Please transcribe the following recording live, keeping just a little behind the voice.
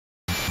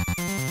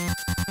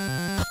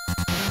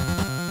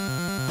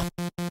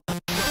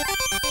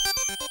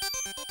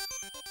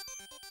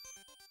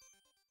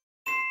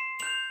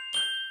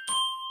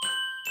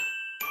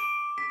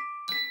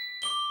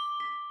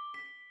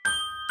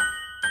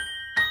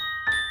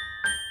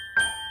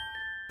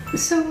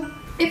So,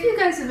 if you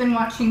guys have been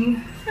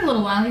watching for a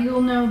little while,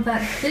 you'll know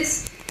that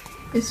this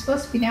is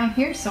supposed to be down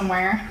here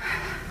somewhere.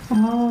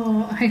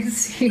 Oh, I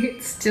see.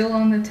 It's still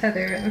on the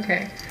tether.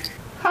 Okay.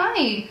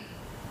 Hi!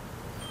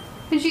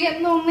 Did you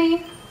get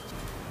lonely?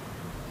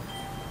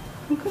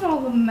 Look at all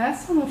the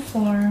mess on the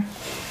floor.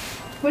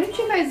 What did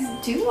you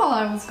guys do while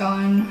I was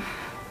gone?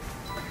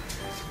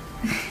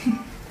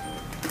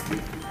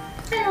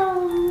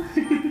 Hello!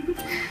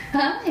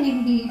 Hi!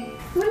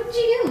 What did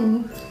you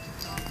do?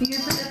 You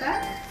gonna put that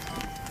back?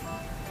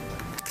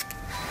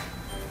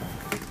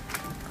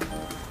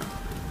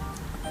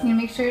 You gonna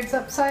make sure it's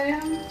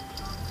upside down?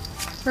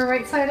 Or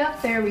right side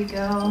up? There we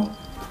go.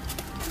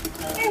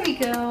 There we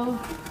go.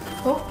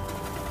 Oh.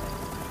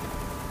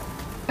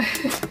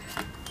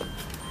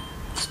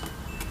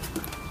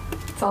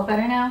 It's all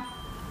better now?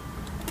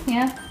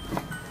 Yeah?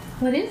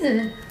 What is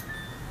it?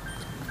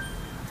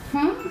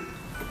 Huh?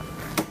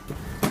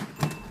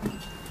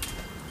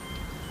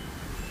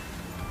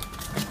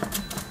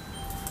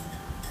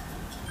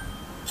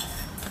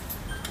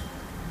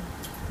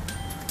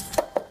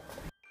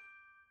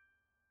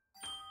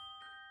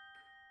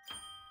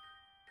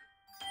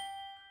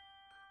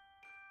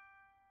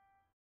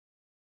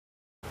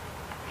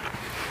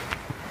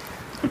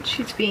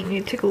 She's being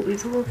a tickle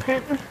weasel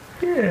apparently.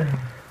 Yeah.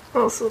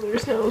 Also,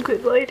 there's no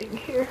good lighting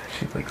here.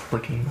 She's like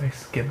flicking my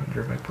skin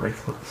under my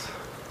bracelets.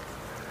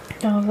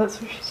 Oh,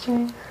 that's what she's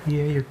doing?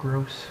 Yeah, you're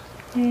gross.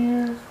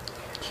 Yeah.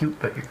 Cute,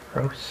 but you're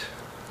gross.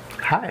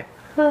 Hi.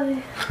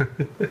 Hi.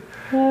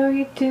 How are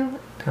you doing?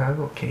 I'm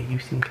okay. You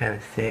seem kind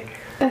of sick.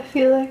 I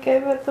feel like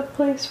I'm at the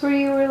place where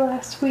you were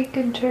last week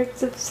in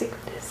terms of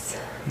sickness.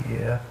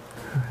 Yeah.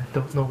 I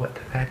don't know what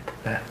to add to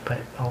that,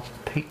 but I'll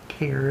take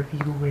care of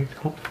you and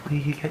hopefully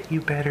get you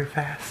better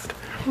fast.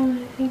 Oh,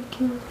 thank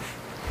you.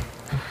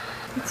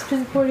 It's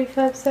been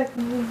 45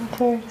 seconds and I'm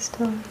tired of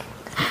stomach.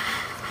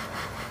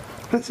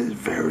 This is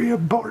very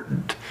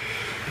important.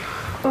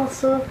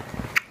 Also,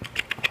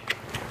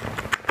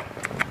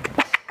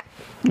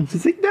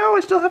 She's like, no, I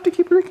still have to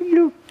keep licking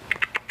you.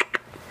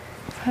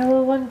 I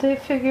will one day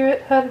figure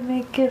out how to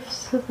make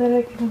gifs so that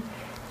I can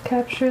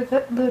capture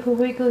that little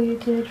wiggle you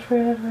did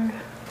forever.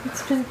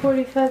 It's been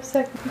 45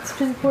 seconds. It's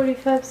been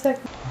 45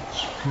 seconds.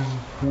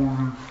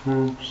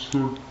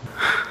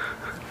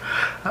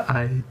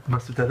 I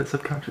must have done it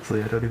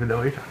subconsciously. I don't even know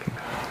what you're talking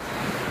about.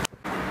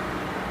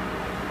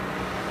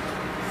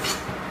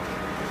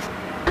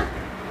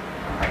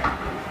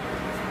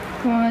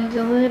 Was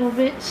a little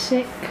bit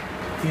sick.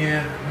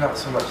 Yeah, not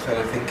so much that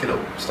I think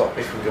it'll stop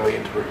me from going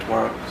into work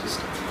tomorrow. Just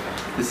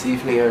this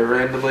evening I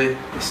randomly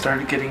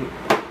started getting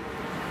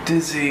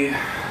dizzy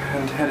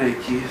and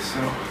headachy, so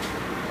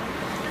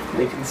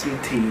making some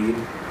tea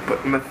and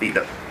putting my feet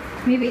up.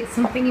 Maybe it's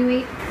something you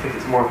ate. I think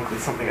it's more likely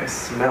something I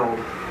smelled.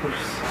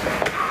 There's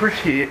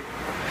pretty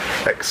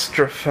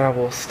extra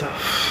foul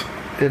stuff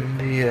in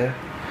the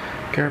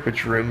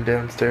garbage room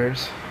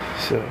downstairs.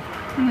 So.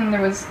 And then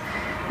there was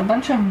a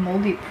bunch of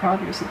moldy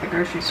produce at the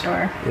grocery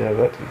store. Yeah,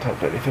 that didn't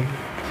help anything.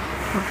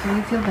 Hopefully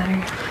you feel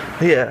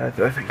better. Yeah,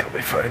 I think I'll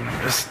be fine.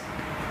 Just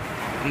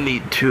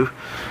need to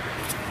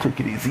take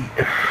it easy.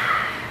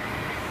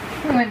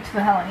 We went to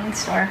the Halloween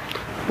store.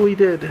 We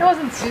did. It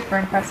wasn't super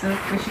impressive.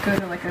 We should go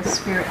to like a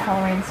spirit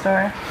Halloween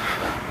store.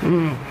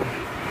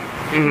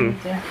 We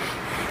need to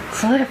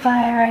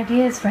solidify our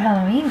ideas for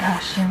Halloween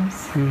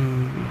costumes.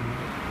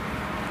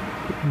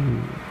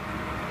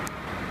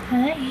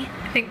 Hi.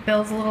 I think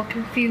Belle's a little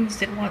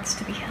confused and wants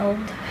to be held.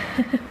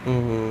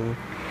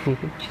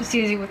 She's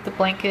using with the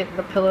blanket and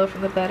the pillow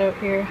from the bed out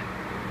here.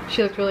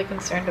 She looked really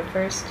concerned at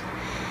first.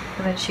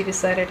 And then she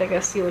decided, I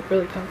guess you look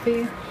really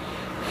comfy.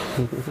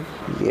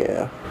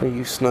 Yeah. Are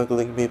you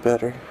snuggling me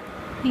better?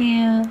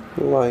 Yeah.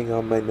 Lying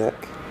on my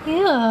neck.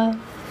 Yeah.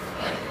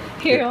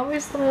 You're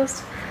always the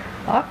most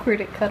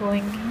awkward at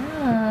cuddling.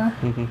 Yeah.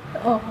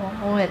 Oh,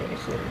 what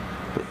is it?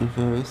 But you're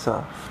very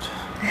soft.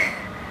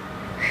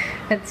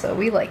 And so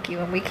we like you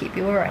and we keep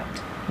you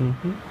around.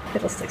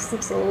 Fiddlesticks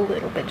looks a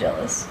little bit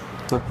jealous.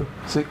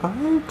 It's like,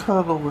 I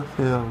cuddle with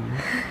him.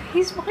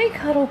 He's my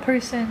cuddle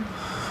person.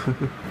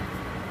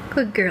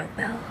 Good girl,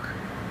 Belle.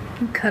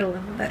 You cuddle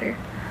him better.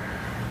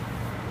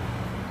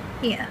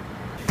 Yeah.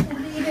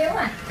 What are you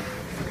doing?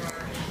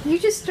 You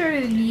just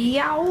started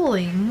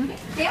yowling.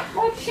 Yeah,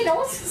 well, she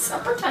knows it's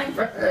supper time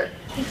for her.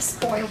 You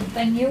spoiled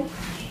thing, you.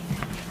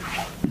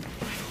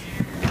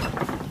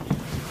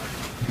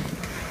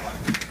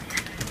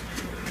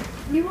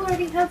 You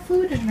already have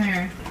food in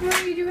there. What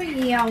are you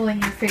doing yowling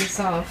your face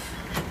off?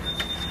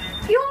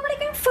 You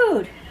already got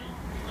food.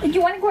 Do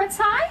you want to go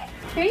outside?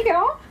 There you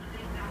go.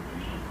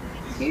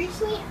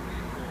 Seriously?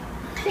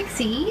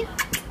 Pixie?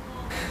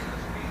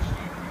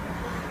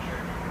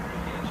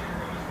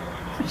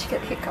 She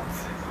got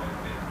hiccups.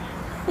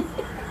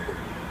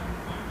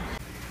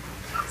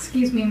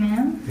 Excuse me,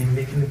 ma'am. Are you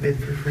making a bid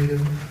for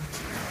freedom?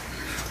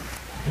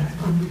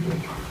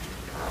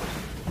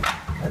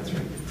 That's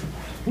right.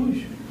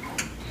 Whoosh.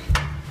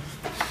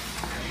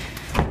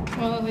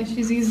 Well, at least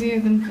she's easier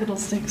than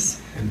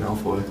Fiddlesticks. And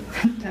Malfoy.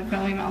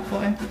 Definitely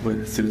Malfoy. But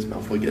as soon as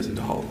Malfoy gets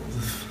into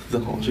the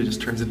hall, she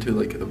just turns into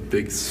like a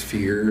big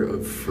sphere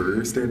of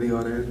fur standing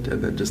on end,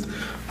 and then just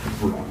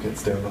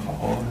rockets down the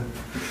hall.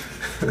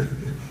 And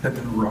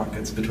then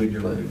rockets between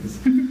your legs.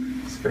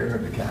 It's very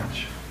hard to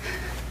catch.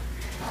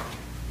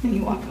 And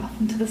you walk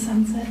off into the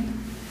sunset.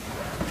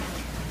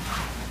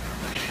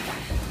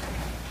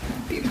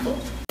 Beautiful.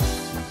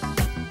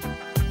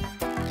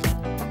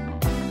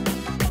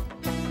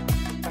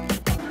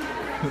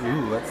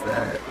 Ooh, what's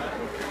that?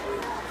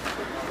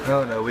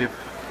 Oh no, we've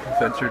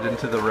ventured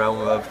into the realm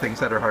of things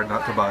that are hard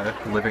not to buy.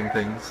 Living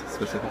things,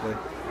 specifically.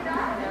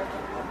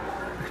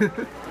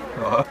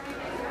 Aw,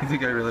 you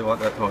think I really want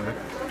that toy?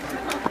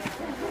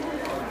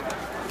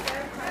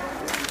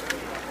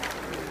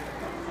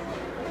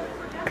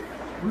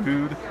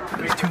 Rude.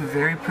 There's two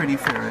very pretty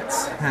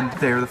ferrets, and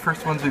they're the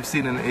first ones we've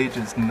seen in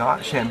ages,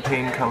 not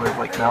champagne colored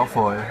like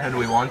Malfoy, and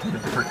we wanted a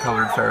different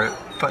colored ferret,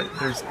 but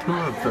there's two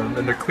of them,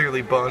 and they're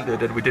clearly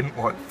bonded, and we didn't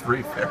want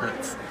 3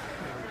 ferrets.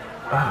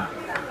 But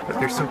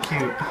they're so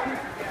cute.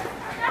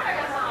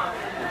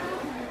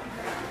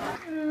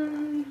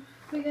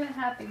 We got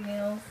Happy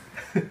Meals.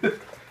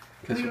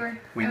 Because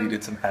we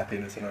needed some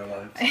happiness in our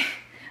lives.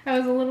 I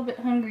was a little bit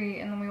hungry,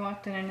 and then we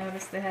walked in and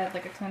noticed they had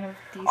like a ton of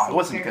DC I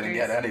wasn't characters.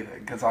 gonna get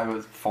anything because I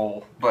was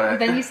full, but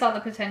then you saw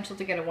the potential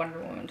to get a Wonder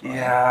Woman toy.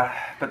 Yeah,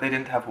 but they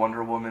didn't have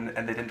Wonder Woman,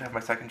 and they didn't have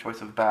my second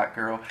choice of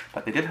Batgirl,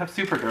 but they did have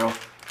Supergirl,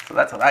 so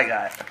that's what I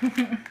got.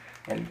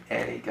 And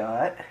Annie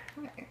got.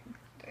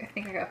 I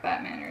think I got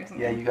Batman or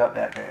something. Yeah, you got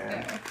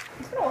Batman. Yeah.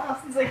 It's been a while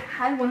since I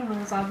had one of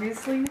those.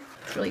 Obviously,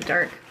 it's really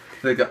dark.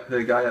 The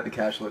guy at the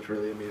cash looked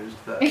really amused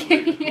that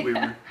we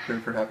were there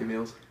for Happy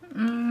Meals.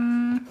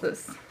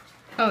 This.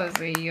 Oh,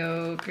 there's a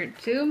yogurt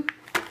tube.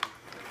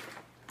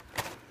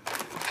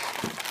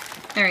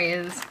 There he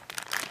is.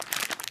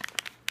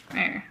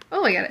 There.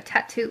 Oh, I got a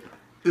tattoo.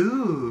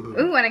 Ooh.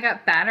 Ooh, and I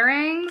got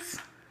batarangs.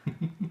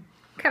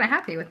 Kind of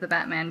happy with the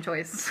Batman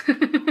choice.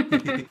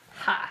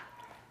 Ha.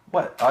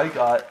 What? I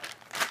got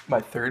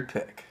my 3rd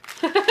pick.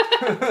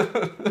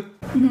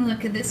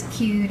 Look at this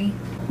cutie.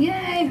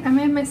 Yay! I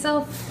made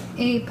myself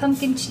a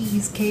pumpkin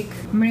cheesecake.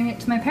 I'm bringing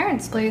it to my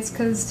parents' place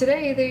because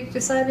today they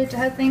decided to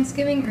have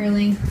Thanksgiving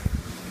early.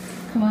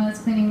 Come on, it's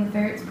cleaning the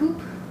ferret's poop.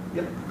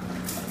 Yep.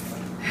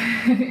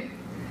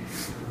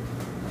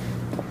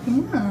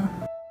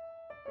 Yeah.